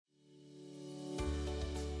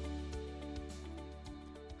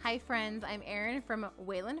Hi friends, I'm Erin from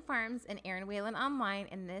Wayland Farms and Erin Wayland Online,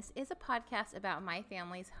 and this is a podcast about my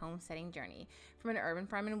family's homesteading journey. From an urban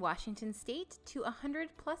farm in Washington State to 100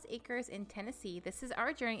 plus acres in Tennessee, this is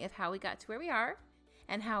our journey of how we got to where we are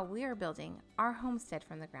and how we are building our homestead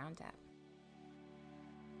from the ground up.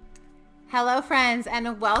 Hello friends,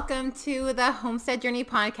 and welcome to the Homestead Journey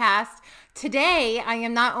podcast. Today, I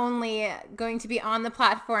am not only going to be on the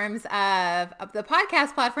platforms of the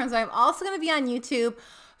podcast platforms, but I'm also going to be on YouTube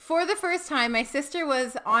for the first time. My sister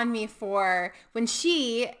was on me for when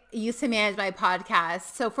she used to manage my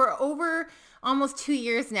podcast. So for over almost 2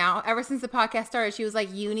 years now, ever since the podcast started, she was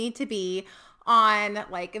like, you need to be on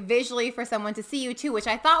like visually for someone to see you too, which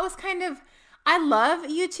I thought was kind of, I love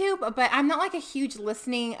YouTube, but I'm not like a huge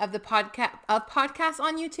listening of the podcasts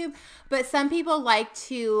on YouTube, but some people like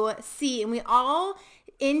to see, and we all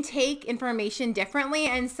intake information differently.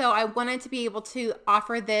 And so I wanted to be able to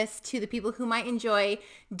offer this to the people who might enjoy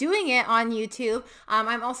doing it on YouTube.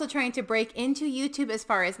 I'm also trying to break into YouTube as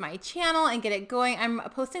far as my channel and get it going. I'm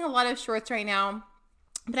posting a lot of shorts right now.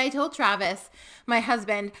 But I told Travis, my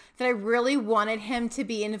husband, that I really wanted him to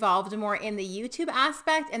be involved more in the YouTube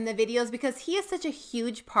aspect and the videos because he is such a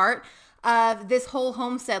huge part of this whole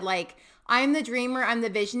homestead. Like, I'm the dreamer, I'm the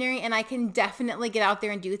visionary, and I can definitely get out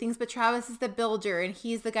there and do things. But Travis is the builder, and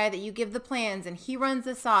he's the guy that you give the plans, and he runs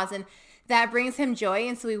the saws, and that brings him joy.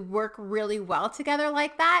 And so we work really well together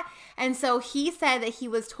like that. And so he said that he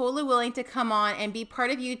was totally willing to come on and be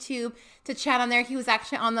part of YouTube to chat on there. He was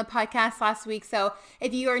actually on the podcast last week. So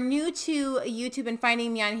if you are new to YouTube and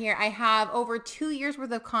finding me on here, I have over 2 years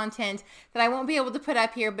worth of content that I won't be able to put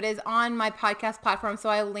up here, but is on my podcast platform. So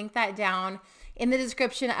I'll link that down in the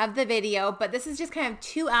description of the video. But this is just kind of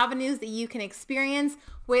two avenues that you can experience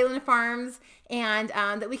Wayland Farms, and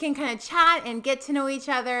that we can kind of chat and get to know each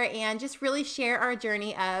other and just really share our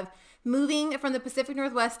journey of moving from the Pacific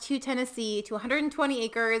Northwest to Tennessee to 120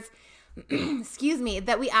 acres, excuse me,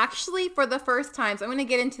 that we actually, for the first time, so I'm going to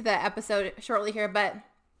get into the episode shortly here, but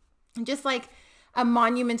just like a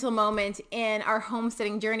monumental moment in our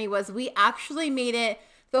homesteading journey was we actually made it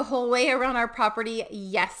the whole way around our property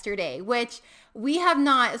yesterday, which we have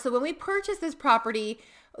not. So when we purchased this property,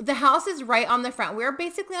 the house is right on the front. We're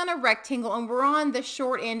basically on a rectangle, and we're on the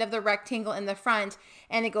short end of the rectangle in the front,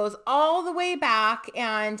 and it goes all the way back.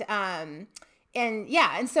 And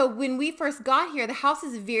so when we first got here, the house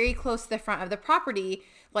is very close to the front of the property,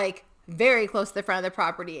 like very close to the front of the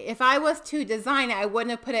property. If I was to design it, I wouldn't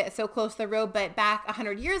have put it so close to the road, but back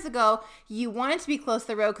 100 years ago, you wanted to be close to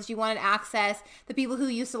the road because you wanted access. The people who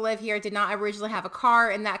used to live here did not originally have a car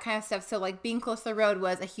and that kind of stuff. So like being close to the road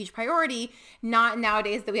was a huge priority. Not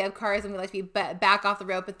nowadays that we have cars and we like to be back off the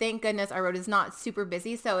road, but thank goodness our road is not super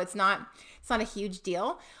busy. So it's not a huge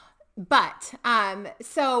deal. But,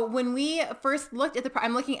 so when we first looked at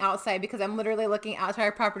I'm looking outside because I'm literally looking outside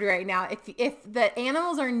our property right now. If the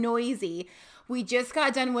animals are noisy, we just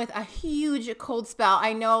got done with a huge cold spell.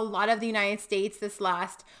 I know a lot of the United States this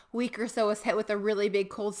last week or so was hit with a really big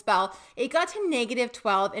cold spell. It got to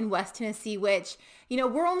 -12 in West Tennessee, which, you know,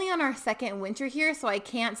 we're only on our second winter here, so I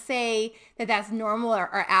can't say that that's normal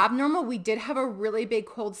or abnormal. We did have a really big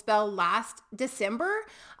cold spell last December,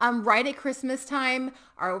 right at Christmas time.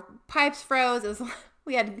 Our pipes froze. It was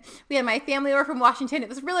we had my family over from Washington. It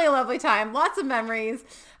was really a lovely time. Lots of memories.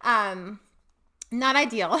 Not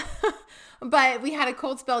ideal. But we had a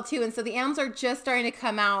cold spell too. And so the animals are just starting to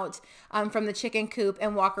come out from the chicken coop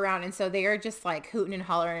and walk around. And so they are just like hooting and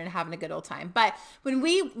hollering and having a good old time. But when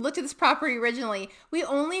we looked at this property originally, we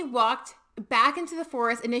only walked back into the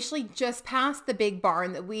forest initially just past the big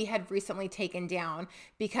barn that we had recently taken down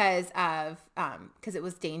because it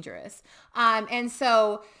was dangerous. And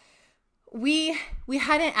so we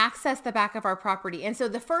hadn't accessed the back of our property. And so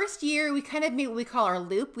the first year we kind of made what we call our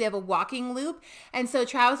loop. We have a walking loop. And so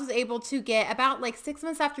Travis was able to get about like 6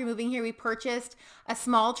 months after moving here, we purchased a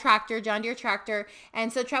small tractor, John Deere tractor.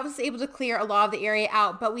 And so Travis was able to clear a lot of the area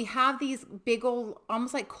out, but we have these big old,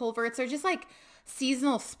 almost like culverts. They're just like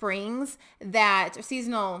seasonal springs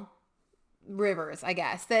seasonal rivers, I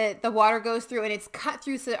guess, that the water goes through, and it's cut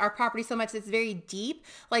through our property so much that it's very deep.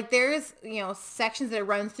 Like there's, you know, sections that it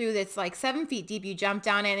runs through that's like 7 feet deep. You jump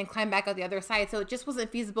down in and climb back out the other side. So it just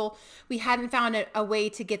wasn't feasible. We hadn't found a way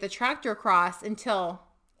to get the tractor across until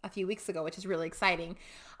a few weeks ago, which is really exciting.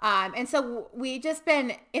 And so we just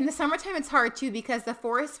been in the summertime. It's hard too because the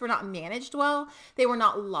forests were not managed well. They were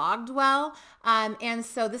not logged well. And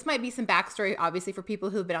so this might be some backstory, obviously, for people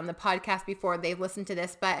who've been on the podcast before. They've listened to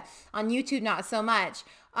this, but on YouTube, not so much.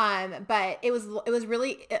 But it was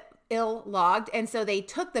really ill logged. And so they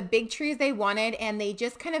took the big trees they wanted and they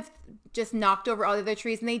just kind of just knocked over all the other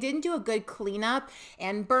trees, and they didn't do a good cleanup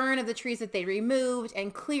and burn of the trees that they removed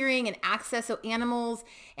and clearing and access so animals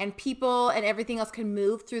and people and everything else could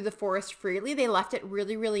move through the forest freely. They left it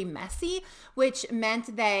really, really messy, which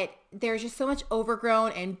meant that there's just so much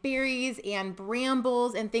overgrown and berries and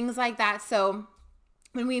brambles and things like that. So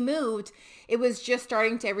when we moved, it was just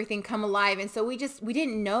starting to everything come alive. And so we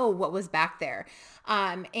didn't know what was back there.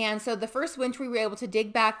 And so the first winter we were able to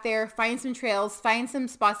dig back there, find some trails, find some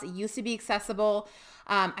spots that used to be accessible.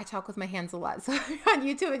 I talk with my hands a lot. So on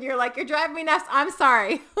YouTube and you're like, you're driving me nuts. I'm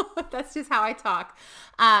sorry. That's just how I talk.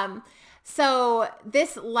 So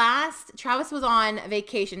Travis was on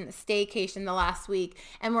staycation the last week,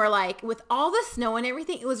 and we're like, with all the snow and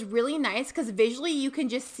everything, it was really nice because visually you can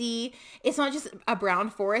just see, it's not just a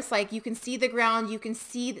brown forest. Like you can see the ground, you can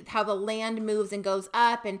see how the land moves and goes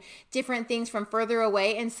up and different things from further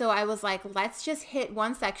away. And so I was like, let's just hit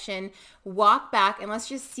one section, walk back, and let's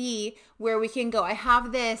just see where we can go. I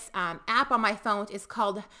have this app on my phone. It's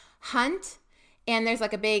called Hunt. And there's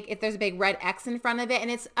a big red X in front of it. And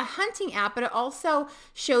it's a hunting app, but it also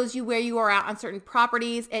shows you where you are at on certain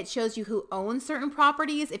properties. It shows you who owns certain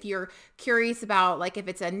properties. If you're curious about if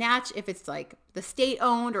it's if it's like the state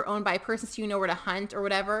owned or owned by a person, so you know where to hunt or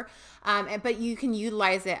whatever. But you can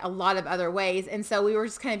utilize it a lot of other ways. And so we were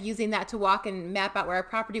just kind of using that to walk and map out where our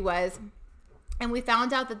property was. And we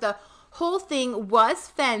found out that the whole thing was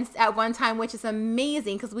fenced at one time, which is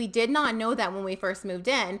amazing because we did not know that when we first moved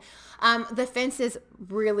in. The fence is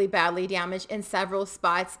really badly damaged in several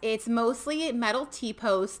spots. It's mostly metal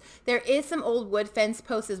T-posts. There is some old wood fence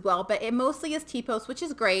posts as well, but it mostly is T-posts, which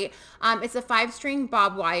is great. It's a 5-string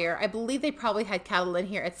bob wire. I believe they probably had cattle in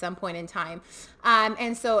here at some point in time.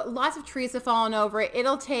 And so lots of trees have fallen over it.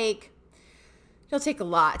 It'll take a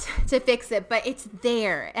lot to fix it, but it's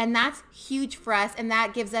there, and that's huge for us, and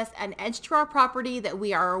that gives us an edge to our property that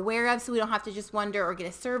we are aware of, so we don't have to just wonder or get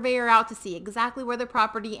a surveyor out to see exactly where the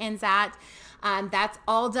property ends at. That's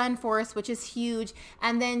all done for us, which is huge.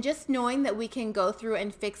 And then just knowing that we can go through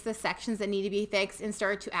and fix the sections that need to be fixed and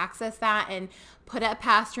start to access that and put up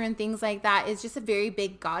pasture and things like that is just a very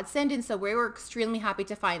big godsend. And so we were extremely happy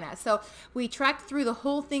to find that. So we trekked through the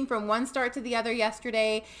whole thing from one start to the other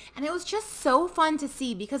yesterday. And it was just so fun to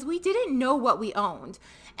see because we didn't know what we owned.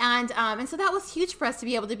 And so that was huge for us to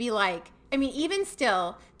be able to be like, even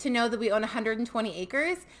still, to know that we own 120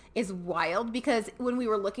 acres is wild because when we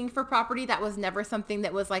were looking for property, that was never something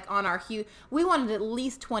that was on our we wanted at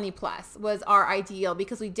least 20 plus was our ideal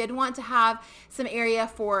because we did want to have some area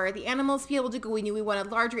for the animals to be able to go. We knew we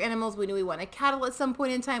wanted larger animals. We knew we wanted cattle at some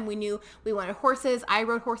point in time. We knew we wanted horses. I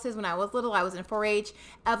rode horses when I was little. I was in 4-H.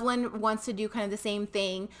 Evelyn wants to do kind of the same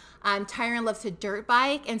thing. Tyron loves to dirt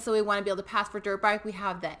bike. And so we want to be able to pass for dirt bike. We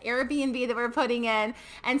have the Airbnb that we're putting in.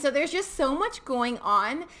 And so there's just so much going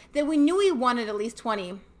on that we knew we wanted at least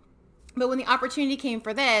 20. But when the opportunity came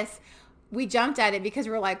for this, we jumped at it because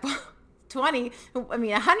we were like, well, 20,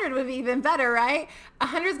 100 would be even better, right?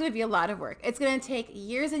 100 is going to be a lot of work. It's going to take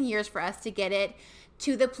years and years for us to get it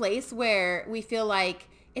to the place where we feel like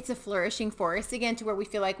it's a flourishing forest again, to where we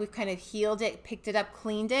feel like we've kind of healed it, picked it up,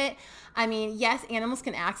 cleaned it. Yes, animals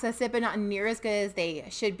can access it, but not near as good as they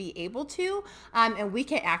should be able to. And we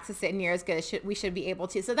can't access it near as good as we should be able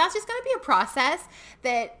to. So that's just going to be a process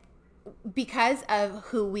that, because of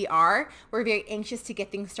who we are, we're very anxious to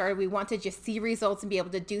get things started. We want to just see results and be able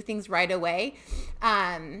to do things right away.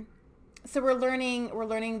 So we're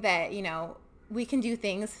learning that, we can do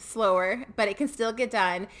things slower, but it can still get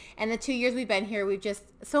done. And the 2 years we've been here,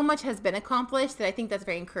 so much has been accomplished that I think that's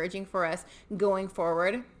very encouraging for us going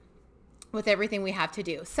forward with everything we have to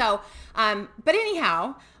do. So, but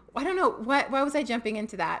anyhow, I don't know why was I jumping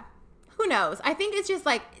into that? Who knows? I think it's just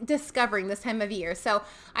discovering this time of year. So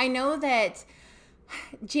I know that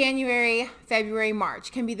January, February,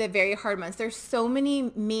 March can be the very hard months. There's so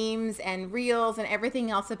many memes and reels and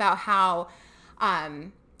everything else about how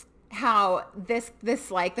this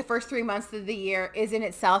the first 3 months of the year is in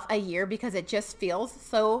itself a year because it just feels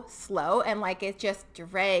so slow and it just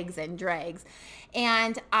drags and drags.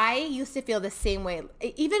 And I used to feel the same way.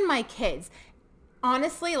 Even my kids,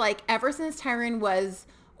 honestly, ever since Tyron was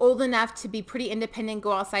old enough to be pretty independent,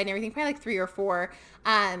 go outside and everything, probably 3 or 4.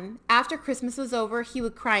 After Christmas was over, he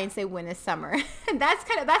would cry and say, when is summer? And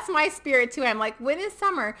that's my spirit too. I'm like, when is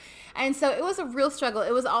summer? And so it was a real struggle.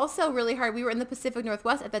 It was also really hard. We were in the Pacific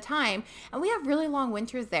Northwest at the time, and we have really long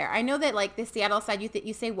winters there. I know that the Seattle side,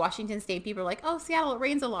 you say Washington State, people are like, oh, Seattle, it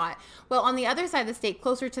rains a lot. Well, on the other side of the state,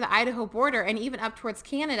 closer to the Idaho border and even up towards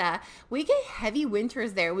Canada, we get heavy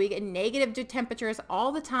winters there. We get negative temperatures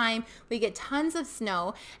all the time. We get tons of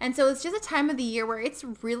snow. And so it's just a time of the year where it's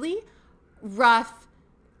really rough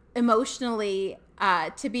emotionally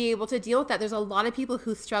to be able to deal with that. There's a lot of people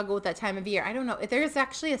who struggle with that time of year. I don't know if there's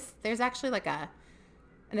actually like an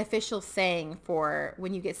official saying for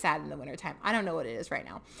when you get sad in the wintertime. I don't know what it is right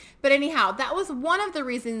now. But anyhow, that was one of the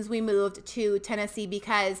reasons we moved to Tennessee,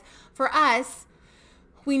 because for us,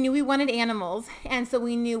 we knew we wanted animals. And so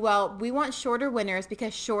we knew, well, we want shorter winters,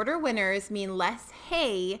 because shorter winters mean less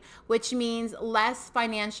hay, which means less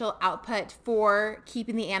financial output for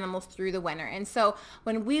keeping the animals through the winter. And so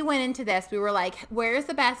when we went into this, we were like, where's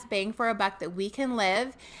the best bang for a buck that we can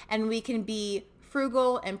live and we can be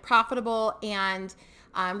frugal and profitable and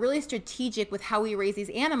really strategic with how we raise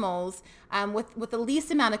these animals with the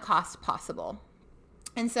least amount of cost possible.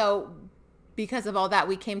 And so because of all that,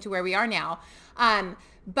 we came to where we are now.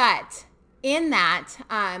 But in that,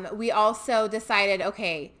 we also decided,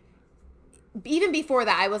 okay, even before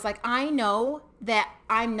that, I was like, I know that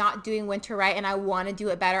I'm not doing winter right and I want to do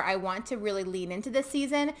it better. I want to really lean into this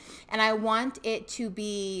season, and I want it to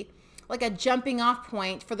be like a jumping off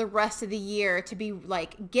point for the rest of the year, to be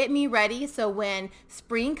like, get me ready. So when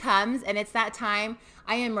spring comes and it's that time,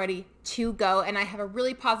 I am ready to go. And I have a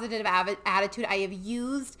really positive attitude. I have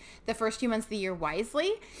used the first few months of the year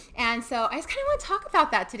wisely. And so I just kind of want to talk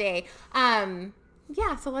about that today.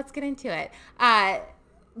 Yeah, so let's get into it.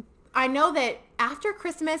 I know that after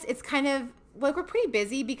Christmas, it's kind of like we're pretty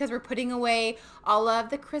busy because we're putting away all of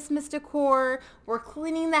the Christmas decor. We're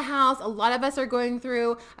cleaning the house. A lot of us are going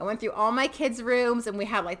through, I went through all my kids' rooms, and we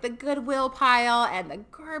have like the Goodwill pile and the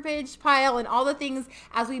garbage pile and all the things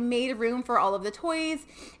as we made room for all of the toys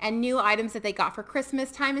and new items that they got for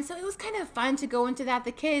Christmas time. And so it was kind of fun to go into that.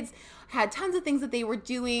 The kids had tons of things that they were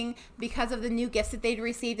doing because of the new gifts that they'd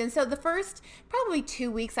received. And so the first probably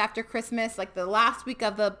 2 weeks after Christmas, like the last week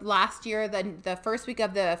of the last year, the first week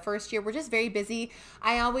of the first year, we're just very busy.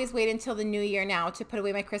 I always wait until the new year now to put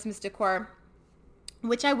away my Christmas decor,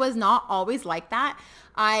 which I was not always like that.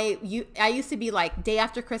 I used to be like, day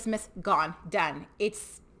after Christmas, gone, done.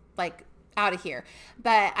 It's like out of here.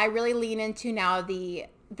 But I really lean into now the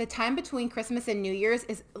time between Christmas and New Year's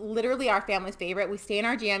is literally our family's favorite. We stay in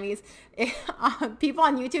our jammies. People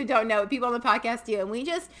on YouTube don't know, people on the podcast do. And we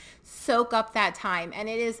just soak up that time. And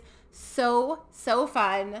it is so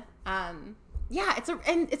fun. Yeah,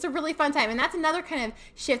 it's a really fun time. And that's another kind of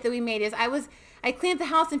shift that we made is I cleaned the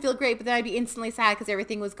house and feel great, but then I'd be instantly sad because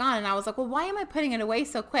everything was gone. And I was like, well, why am I putting it away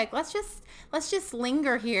so quick? Let's just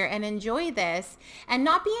linger here and enjoy this and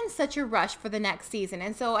not be in such a rush for the next season.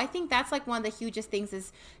 And so I think that's like one of the hugest things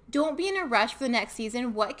is don't be in a rush for the next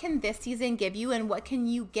season. What can this season give you and what can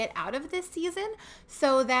you get out of this season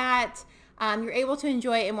so that you're able to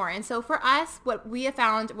enjoy it more. And so for us, what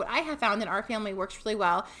I have found in our family works really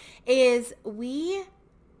well is we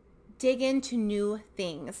dig into new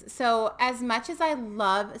things. So as much as I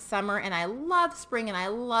love summer and I love spring and I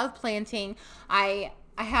love planting, I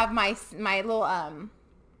have my little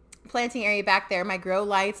planting area back there, my grow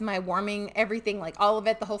lights, my warming, everything, like all of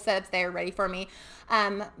it, the whole setup's there ready for me.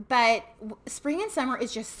 But spring and summer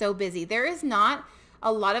is just so busy. There is not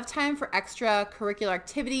a lot of time for extracurricular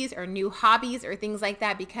activities or new hobbies or things like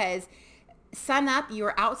that because sun up,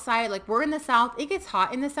 you're outside, like we're in the South, it gets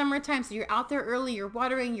hot in the summertime, so you're out there early, you're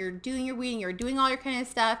watering, you're doing your weeding, you're doing all your kind of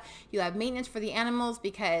stuff. You have maintenance for the animals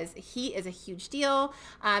because heat is a huge deal,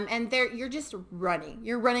 and you're just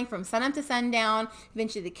running from sunup to sundown.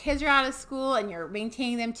 Eventually the kids are out of school and you're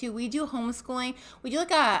maintaining them too. We do homeschooling. We do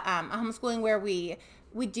like a homeschooling where we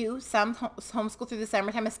do some homeschool through the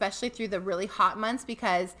summertime, especially through the really hot months,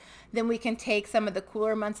 because then we can take some of the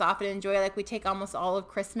cooler months off and enjoy, like we take almost all of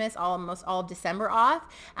Christmas, almost all of December off.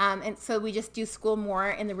 And so we just do school more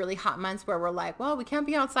in the really hot months where we're like, well, we can't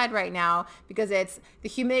be outside right now because the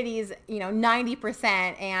humidity is,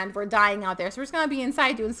 90% and we're dying out there. So we're just going to be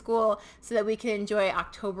inside doing school so that we can enjoy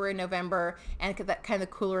October and November and that kind of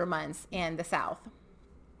cooler months in the South.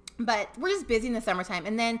 But we're just busy in the summertime.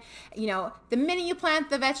 And then, the minute you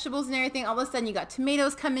plant the vegetables and everything, all of a sudden you got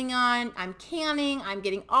tomatoes coming on. I'm canning. I'm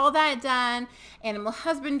getting all that done. Animal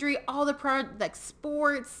husbandry, all the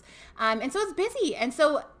sports. And so it's busy. And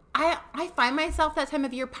so I find myself that time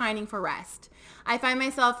of year pining for rest. I find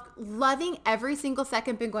myself loving every single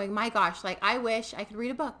second and going, my gosh, like I wish I could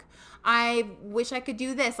read a book. I wish I could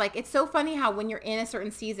do this. Like it's so funny how when you're in a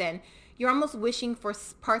certain season, you're almost wishing for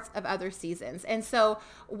parts of other seasons. And so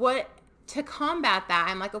to combat that,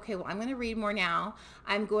 I'm like, okay, well, I'm going to read more now.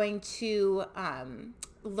 I'm going to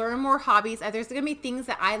learn more hobbies. There's going to be things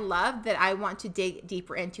that I love that I want to dig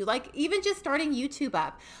deeper into, like even just starting YouTube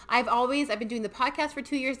up. I've been doing the podcast for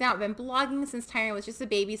 2 years now. I've been blogging since Tyron was just a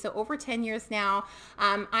baby, so over 10 years now.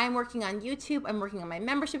 I'm working on YouTube. I'm working on my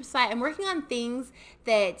membership site. I'm working on things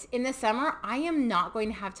that in the summer I am not going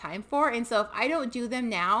to have time for. And so if I don't do them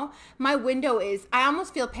now, my window I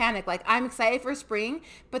almost feel panic. Like I'm excited for spring,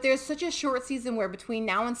 but there's such a short season where between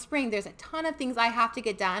now and spring, there's a ton of things I have to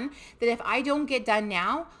get done that if I don't get done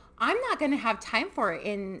now, I'm not going to have time for it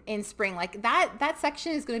in spring. Like that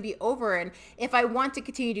section is going to be over. And if I want to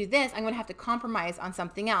continue to do this, I'm going to have to compromise on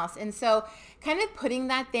something else. And so kind of putting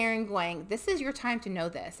that there and going, this is your time to know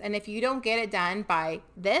this. And if you don't get it done by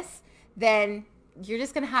this, then you're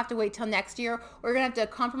just going to have to wait till next year, or you're going to have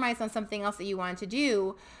to compromise on something else that you wanted to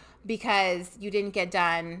do because you didn't get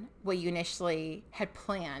done what you initially had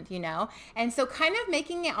planned, And so kind of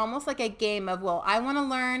making it almost like a game of, well, I want to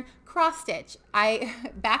learn cross stitch.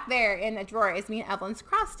 Back there in the drawer is me and Evelyn's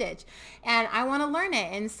cross stitch, and I want to learn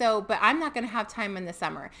it. And so, but I'm not going to have time in the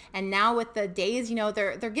summer. And now with the days,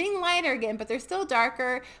 they're getting lighter again, but they're still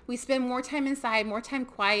darker. We spend more time inside, more time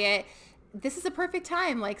quiet. This is a perfect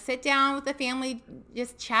time. Like sit down with the family,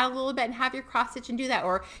 just chat a little bit and have your cross stitch and do that.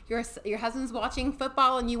 Or your husband's watching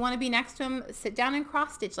football and you want to be next to him, sit down and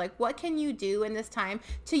cross stitch. Like what can you do in this time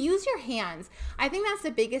to use your hands? I think that's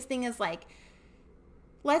the biggest thing is like,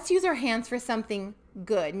 let's use our hands for something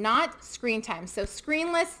good, not screen time. So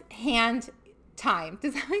screenless hand time.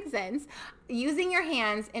 Does that make sense? Using your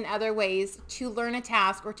hands in other ways to learn a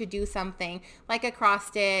task or to do something like a cross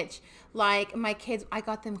stitch. Like my kids, I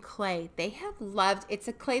got them clay. They have loved, it's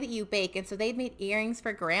a clay that you bake. And so they made earrings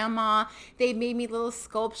for grandma. They made me little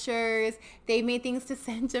sculptures. They made things to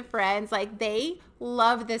send to friends. Like they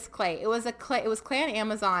love this clay. It was clay on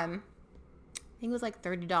Amazon. I think it was like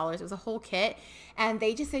 $30. It was a whole kit. And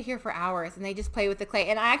they just sit here for hours and they just play with the clay.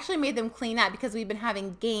 And I actually made them clean up because we've been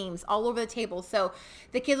having games all over the table. So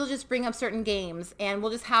the kids will just bring up certain games and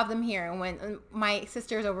we'll just have them here. And when my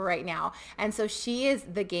sister's over right now. And so she is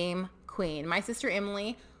the game queen. My sister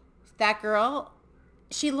Emily, that girl,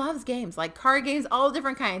 she loves games, like card games, all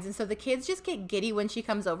different kinds. And so the kids just get giddy when she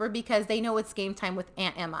comes over because they know it's game time with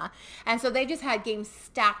Aunt Emma. And so they just had games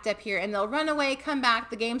stacked up here and they'll run away, come back.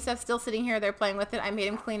 The game stuff's still sitting here. They're playing with it. I made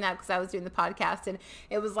them clean up because I was doing the podcast and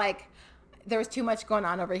it was like, there was too much going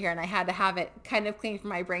on over here and I had to have it kind of clean for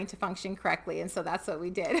my brain to function correctly. And so that's what we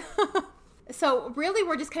did. So really,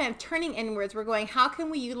 we're just kind of turning inwards. We're going, how can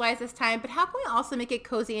we utilize this time? But how can we also make it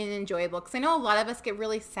cozy and enjoyable? Because I know a lot of us get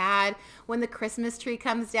really sad when the Christmas tree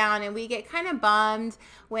comes down and we get kind of bummed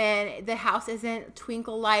when the house isn't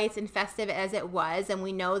twinkle lights and festive as it was. And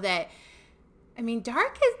we know that,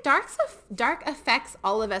 dark affects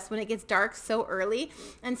all of us when it gets dark so early.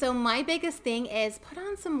 And so my biggest thing is put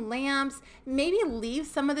on some lamps, maybe leave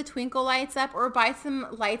some of the twinkle lights up or buy some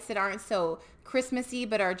lights that aren't so Christmassy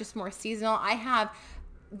but are just more seasonal. I have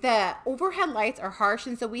the overhead lights are harsh,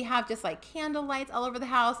 and so we have just like candle lights all over the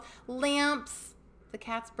house, lamps. The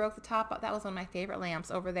cats broke the top. That was one of my favorite lamps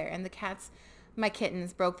over there, and my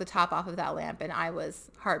kittens broke the top off of that lamp and I was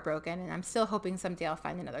heartbroken, and I'm still hoping someday I'll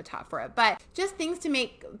find another top for it. But just things to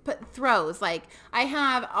put throws. Like I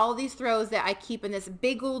have all these throws that I keep in this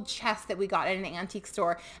big old chest that we got at an antique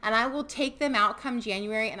store, and I will take them out come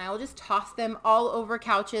January and I will just toss them all over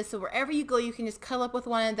couches. So wherever you go, you can just cuddle up with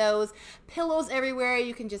one of those. Pillows everywhere.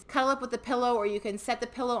 You can just cuddle up with the pillow or you can set the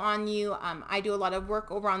pillow on you. I do a lot of work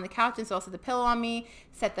over on the couch, and so I'll set the pillow on me,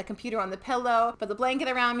 set the computer on the pillow, put the blanket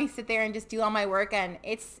around me, sit there and just do all my work, and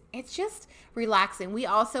it's just relaxing. We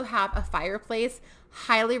also have a fireplace.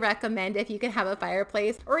 Highly recommend if you can have a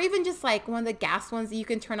fireplace, or even just like one of the gas ones that you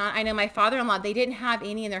can turn on. I know my father-in-law, they didn't have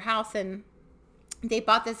any in their house, and they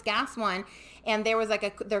bought this gas one, and there was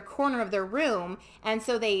like their corner of their room, and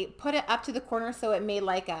so they put it up to the corner so it made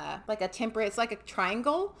like a temporary, it's like a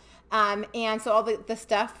triangle. And so all the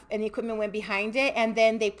stuff and the equipment went behind it, and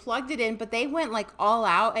then they plugged it in, but they went like all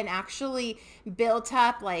out and actually built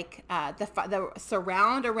up like the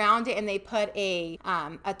surround around it, and they put a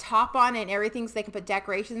top on it and everything so they can put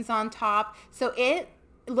decorations on top. So it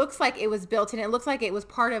looks like it was built, and it looks like it was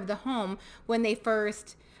part of the home when they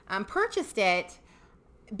first purchased it,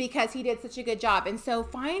 because he did such a good job. And so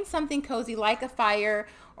find something cozy like a fire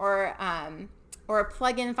or a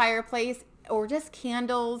plug-in fireplace, or just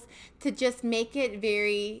candles, to just make it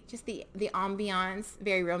the ambiance,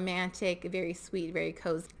 very romantic, very sweet, very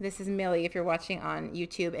cozy. This is Millie, if you're watching on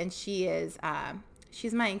YouTube, and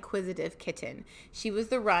she's my inquisitive kitten. She was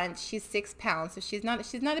the runt. She's 6 pounds, so she's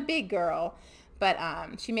not a big girl, but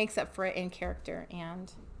she makes up for it in character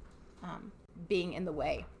and being in the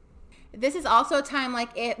way. This is also a time like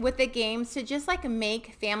it with the games to just like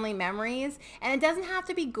make family memories, and it doesn't have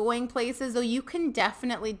to be going places, though you can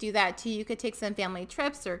definitely do that too. You could take some family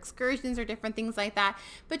trips or excursions or different things like that,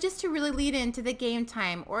 but just to really lead into the game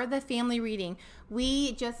time or the family reading.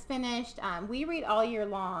 We just finished, we read all year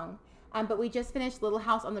long, but we just finished Little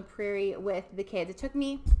House on the Prairie with the kids. It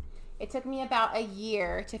took me about a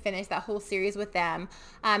year to finish that whole series with them.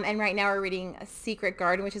 And right now we're reading A Secret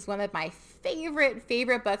Garden, which is one of my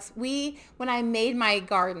favorite books. When I made my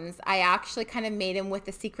gardens, I actually kind of made them with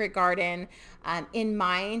The Secret Garden in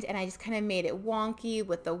mind. And I just kind of made it wonky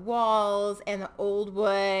with the walls and the old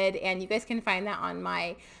wood. And you guys can find that on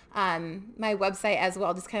my my website as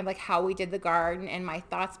well, just kind of like how we did the garden and my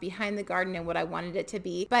thoughts behind the garden and what I wanted it to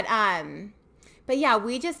be. But yeah,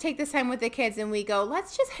 we just take this time with the kids and we go,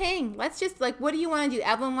 let's just hang. Let's just like, what do you want to do?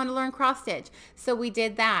 Evelyn wanted to learn cross stitch. So we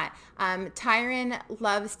did that. Tyron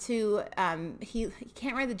loves to, he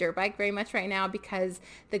can't ride the dirt bike very much right now because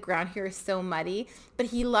the ground here is so muddy, but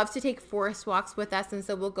he loves to take forest walks with us. And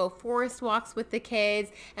so we'll go forest walks with the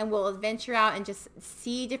kids and we'll venture out and just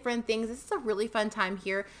see different things. This is a really fun time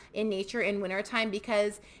here in nature in wintertime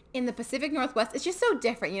because in the Pacific Northwest, it's just so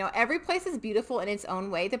different. You know, every place is beautiful in its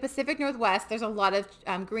own way. The Pacific Northwest, there's a lot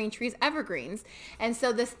of green trees, evergreens. And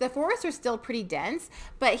so the forests are still pretty dense.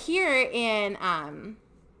 But here in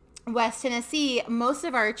West Tennessee, most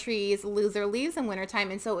of our trees lose their leaves in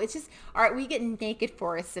wintertime. And so it's just, we get naked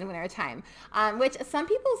forests in wintertime, which some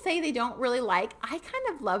people say they don't really like. I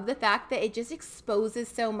kind of love the fact that it just exposes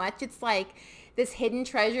so much. It's like this hidden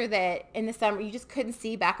treasure that in the summer you just couldn't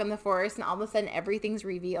see back in the forest, and all of a sudden everything's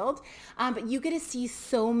revealed. But you get to see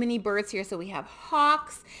so many birds here. So we have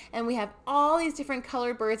hawks and we have all these different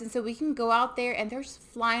colored birds, and so we can go out there and they're just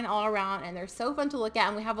flying all around and they're so fun to look at.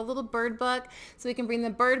 And we have a little bird book, so we can bring the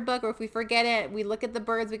bird book, or if we forget it, we look at the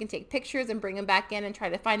birds, we can take pictures and bring them back in and try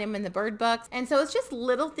to find them in the bird books. And so it's just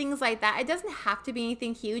little things like that. It doesn't have to be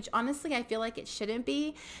anything huge. Honestly, I feel like it shouldn't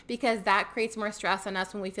be, because that creates more stress on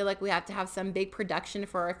us when we feel like we have to have some big production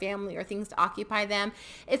for our family or things to occupy them.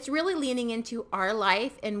 It's really leaning into our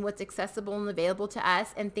life and what's accessible and available to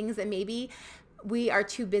us, and things that maybe we are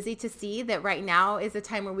too busy to see, that right now is a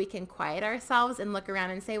time where we can quiet ourselves and look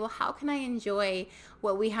around and say, well, how can I enjoy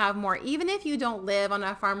what we have more? Even if you don't live on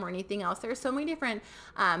a farm or anything else, there are so many different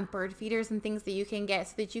bird feeders and things that you can get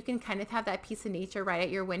so that you can kind of have that piece of nature right at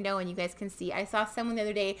your window and you guys can see. I saw someone the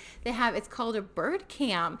other day, it's called a bird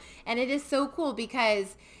cam, and it is so cool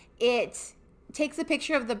because it takes a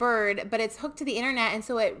picture of the bird, but it's hooked to the internet, and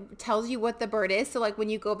so it tells you what the bird is. So like when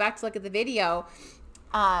you go back to look at the video,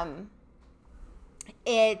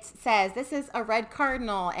 it says this is a red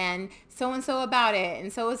cardinal and so about it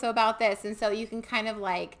and so about this. And so you can kind of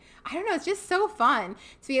like, I don't know, it's just so fun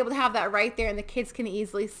to be able to have that right there, and the kids can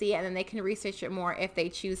easily see it, and then they can research it more if they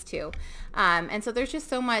choose to. And so there's just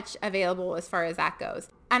so much available as far as that goes.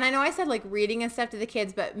 And I know I said like reading and stuff to the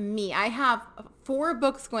kids, but I have 4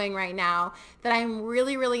 books going right now that I'm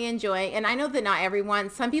really, really enjoying. And I know that not everyone,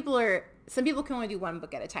 some people can only do 1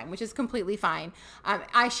 book at a time, which is completely fine.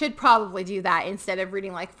 I should probably do that instead of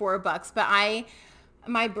reading like 4 books, but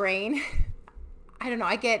my brain, I don't know,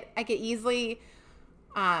 I get easily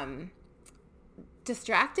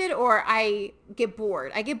distracted, or I get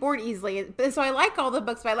bored. I get bored easily. So I like all the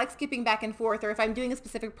books, but I like skipping back and forth. Or if I'm doing a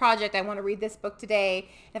specific project, I want to read this book today.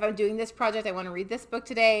 If I'm doing this project, I want to read this book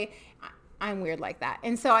today. I'm weird like that.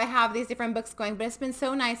 And so I have these different books going, but it's been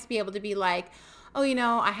so nice to be able to be like, oh, you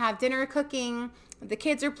know, I have dinner cooking, the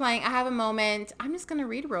kids are playing, I have a moment, I'm just going to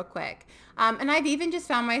read real quick. And I've even just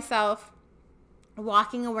found myself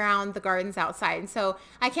walking around the gardens outside. And so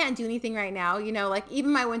I can't do anything right now, you know, like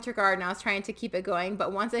even my winter garden, I was trying to keep it going,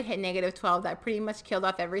 but once it hit -12, that pretty much killed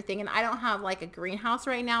off everything. And I don't have like a greenhouse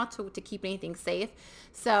right now to keep anything safe.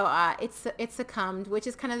 So it's succumbed, which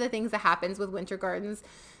is kind of the things that happens with winter gardens.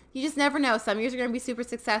 You just never know. Some years are going to be super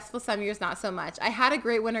successful, some years not so much. I had a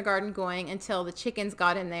great winter garden going until the chickens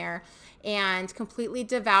got in there and completely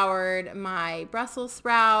devoured my Brussels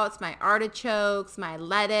sprouts, my artichokes, my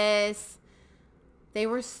lettuce.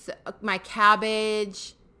 My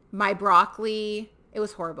cabbage, my broccoli. It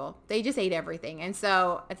was horrible. They just ate everything. And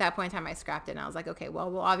so at that point in time, I scrapped it. And I was like, okay, well,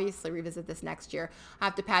 we'll obviously revisit this next year. I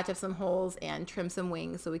have to patch up some holes and trim some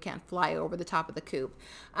wings so we can't fly over the top of the coop.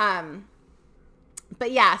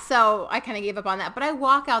 But yeah, so I kind of gave up on that. But I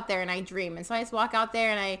walk out there and I dream. And so I just walk out there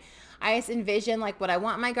and I just envision like what I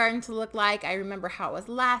want my garden to look like. I remember how it was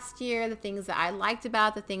last year, the things that I liked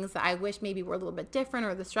about, the things that I wish maybe were a little bit different,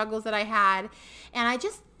 or the struggles that I had. And I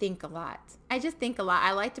just think a lot.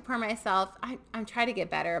 I like to pour myself. I'm trying to get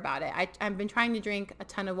better about it. I've been trying to drink a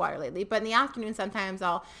ton of water lately. But in the afternoon, sometimes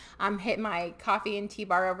I'll hit my coffee and tea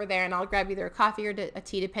bar over there, and I'll grab either a coffee or a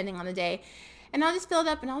tea, depending on the day. And I'll just fill it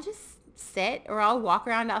up and I'll just sit, or I'll walk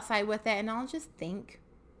around outside with it and I'll just think.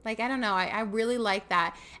 Like, I don't know. I really like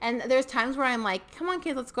that. And there's times where I'm like, come on,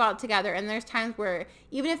 kids, let's go out together. And there's times where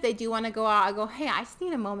even if they do want to go out, I go, hey, I just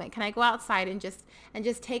need a moment. Can I go outside and just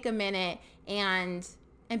take a minute and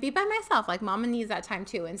be by myself? Like, mama needs that time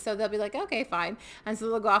too. And so they'll be like, okay, fine. And so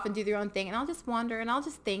they'll go off and do their own thing. And I'll just wander and I'll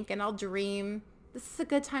just think and I'll dream. This is a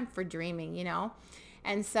good time for dreaming, you know?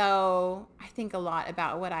 And so I think a lot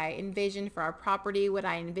about what I envisioned for our property, what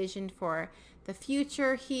I envisioned for the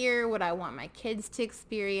future here, what I want my kids to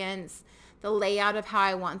experience, the layout of how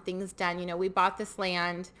I want things done. You know, we bought this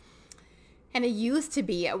land and it used to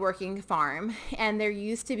be a working farm and there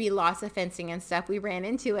used to be lots of fencing and stuff. We ran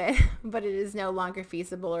into it, but it is no longer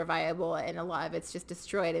feasible or viable, and a lot of it's just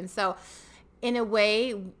destroyed. And so in a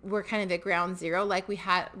way, we're kind of at ground zero. Like we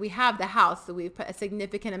have the house that we've put a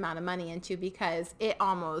significant amount of money into because it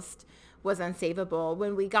almost was unsavable.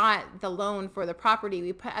 When we got the loan for the property,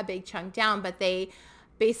 we put a big chunk down, but they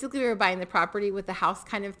basically were buying the property with the house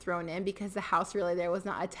kind of thrown in because the house really, there was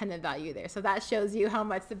not a ton of value there. So that shows you how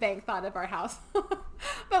much the bank thought of our house.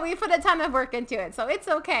 But we put a ton of work into it. So it's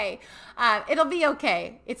okay. It'll be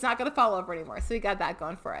okay. It's not going to fall over anymore. So we got that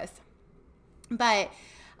going for us. But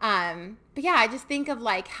yeah, I just think of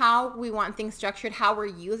like how we want things structured, how we're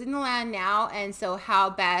using the land now. And so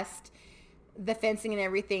how best the fencing and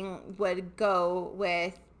everything would go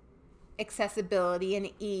with accessibility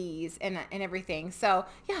and ease and everything. So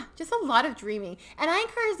yeah, just a lot of dreaming. And I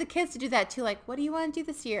encourage the kids to do that too. Like, what do you want to do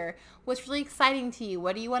this year? What's really exciting to you?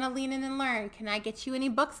 What do you want to lean in and learn? Can I get you any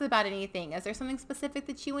books about anything? Is there something specific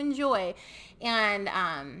that you enjoy? And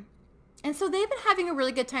so they've been having a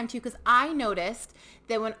really good time too, because I noticed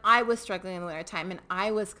that when I was struggling in the wintertime and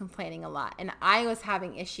I was complaining a lot and I was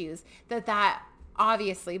having issues, that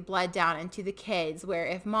obviously bled down into the kids, where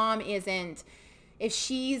if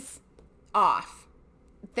she's off,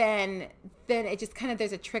 then it just kind of,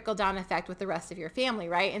 there's a trickle down effect with the rest of your family,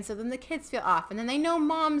 right? And so then the kids feel off, and then they know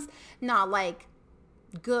mom's not like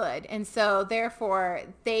good, and so therefore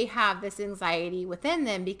they have this anxiety within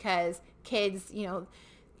them because kids, you know,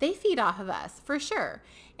 they feed off of us for sure.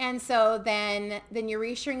 And so then you're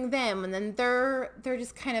reassuring them, and then they're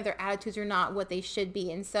just kind of, their attitudes are not what they should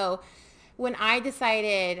be. And so when I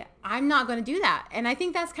decided I'm not going to do that, and I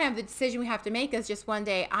think that's kind of the decision we have to make, is just one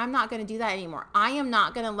day, I'm not going to do that anymore. I am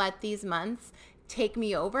not going to let these months take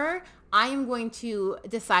me over. I am going to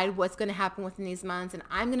decide what's going to happen within these months, and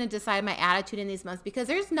I'm going to decide my attitude in these months, because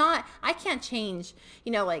I can't change,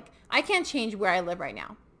 you know, like I can't change where I live right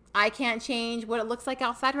now. I can't change what it looks like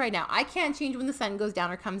outside right now. I can't change when the sun goes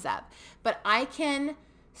down or comes up, but I can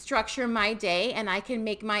structure my day and I can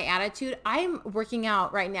make my attitude. I'm working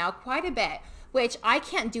out right now quite a bit, which I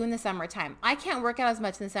can't do in the summertime. I can't work out as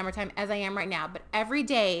much in the summertime as I am right now, but every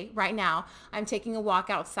day right now, I'm taking a walk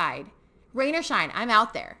outside. Rain or shine, I'm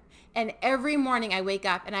out there. And every morning I wake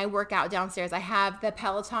up and I work out downstairs. I have the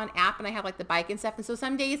Peloton app and I have like the bike and stuff. And so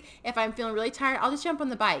some days if I'm feeling really tired, I'll just jump on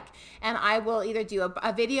the bike and I will either do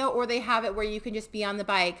a video, or they have it where you can just be on the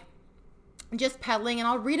bike just pedaling, and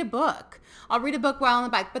I'll read a book. I'll read a book while on the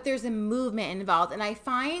bike, but there's a movement involved. And I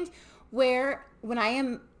find when I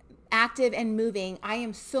am active and moving, I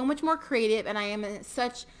am so much more creative and I am in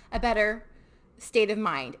such a better state of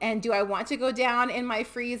mind. And do I want to go down in my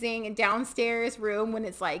freezing downstairs room when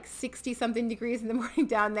it's like 60 something degrees in the morning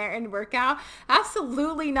down there and work out?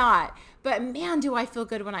 Absolutely not. But man, do I feel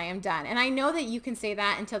good when I am done. And I know that you can say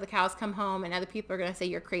that until the cows come home and other people are going to say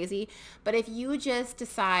you're crazy. But if you just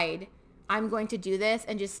decide, I'm going to do this,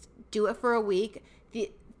 and just do it for a week,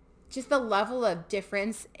 just the level of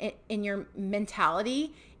difference in your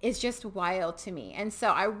mentality is just wild to me. And so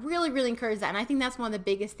I really, really encourage that. And I think that's one of the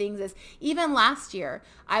biggest things is, even last year,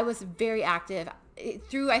 I was very active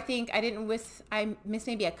I missed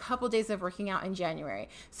maybe a couple days of working out in January.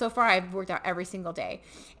 So far, I've worked out every single day.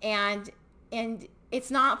 And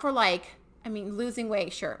it's not for like, I mean, losing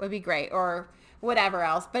weight, sure, would be great, or whatever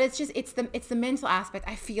else, but it's the mental aspect.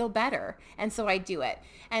 I feel better. And so I do it.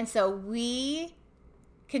 And so we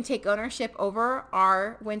can take ownership over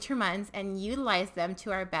our winter months and utilize them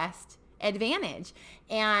to our best advantage.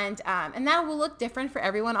 And that will look different for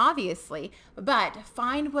everyone, obviously, but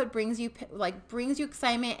find what brings you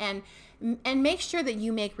excitement, and make sure that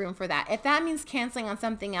you make room for that. If that means canceling on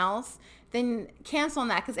something else, then cancel on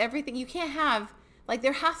that, because everything you can't have, like,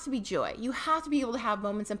 there has to be joy. You have to be able to have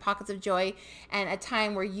moments and pockets of joy and a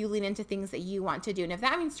time where you lean into things that you want to do. And if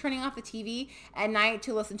that means turning off the TV at night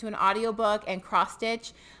to listen to an audiobook and cross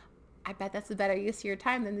stitch, I bet that's a better use of your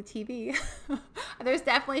time than the TV. There's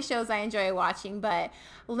definitely shows I enjoy watching, but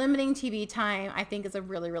limiting TV time, I think, is a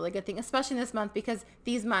really, really good thing, especially in this month, because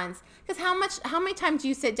how many times do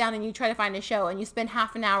you sit down and you try to find a show and you spend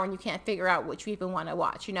half an hour and you can't figure out which you even want to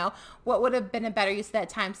watch, you know? What would have been a better use of that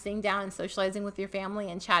time? Sitting down and socializing with your family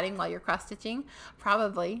and chatting while you're cross-stitching?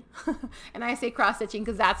 Probably. And I say cross-stitching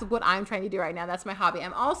because that's what I'm trying to do right now. That's my hobby.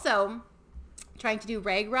 I'm also trying to do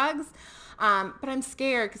rag rugs. But I'm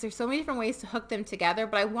scared because there's so many different ways to hook them together,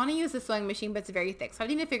 but I want to use a sewing machine, but it's very thick. So I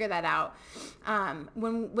need to figure that out.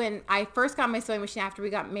 When I first got my sewing machine after we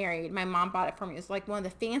got married, my mom bought it for me. It was like one of the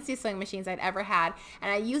fanciest sewing machines I'd ever had.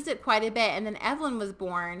 And I used it quite a bit. And then Evelyn was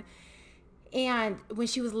born. And when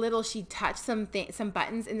she was little, she touched some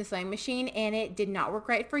buttons in the sewing machine, and it did not work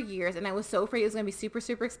right for years. And I was so afraid it was going to be super,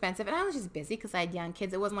 super expensive. And I was just busy because I had young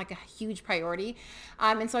kids. It wasn't like a huge priority.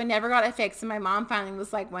 And so I never got it fixed. And my mom finally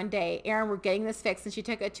was like, one day, Erin, we're getting this fixed. And she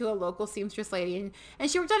took it to a local seamstress lady.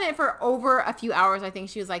 And she worked on it for over a few hours. I think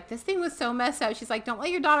she was like, this thing was so messed up. She's like, don't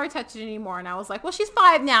let your daughter touch it anymore. And I was like, well, she's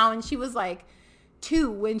 5 now. And she was like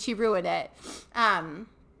 2 when she ruined it.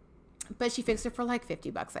 But she fixed it for like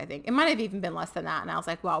 $50, I think. It might have even been less than that. And I was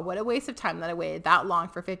like, wow, what a waste of time that I waited that long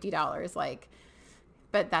for $50. Like,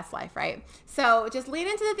 but that's life, right? So just lean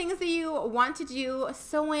into the things that you want to do,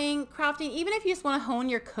 sewing, crafting, even if you just want to hone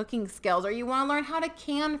your cooking skills, or you want to learn how to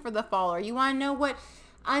can for the fall, or you want to know what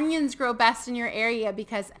onions grow best in your area,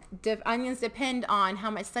 because onions depend on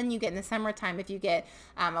how much sun you get in the summertime. If you get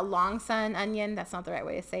a long sun onion, that's not the right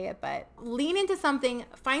way to say it, but lean into something,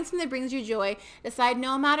 find something that brings you joy, decide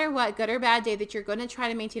no matter what, good or bad day, that you're going to try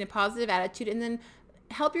to maintain a positive attitude, and then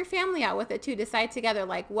help your family out with it too. Decide together,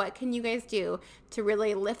 like, what can you guys do to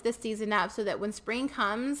really lift this season up so that when spring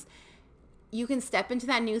comes, you can step into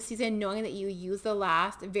that new season knowing that you used the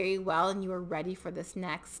last very well and you are ready for this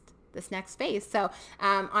next phase. So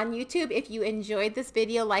on YouTube, if you enjoyed this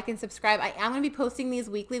video, like and subscribe. I am going to be posting these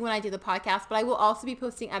weekly when I do the podcast, but I will also be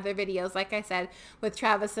posting other videos. Like I said, with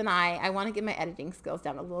Travis and I want to get my editing skills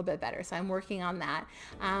down a little bit better. So I'm working on that.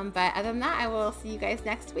 But other than that, I will see you guys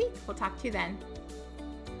next week. We'll talk to you then.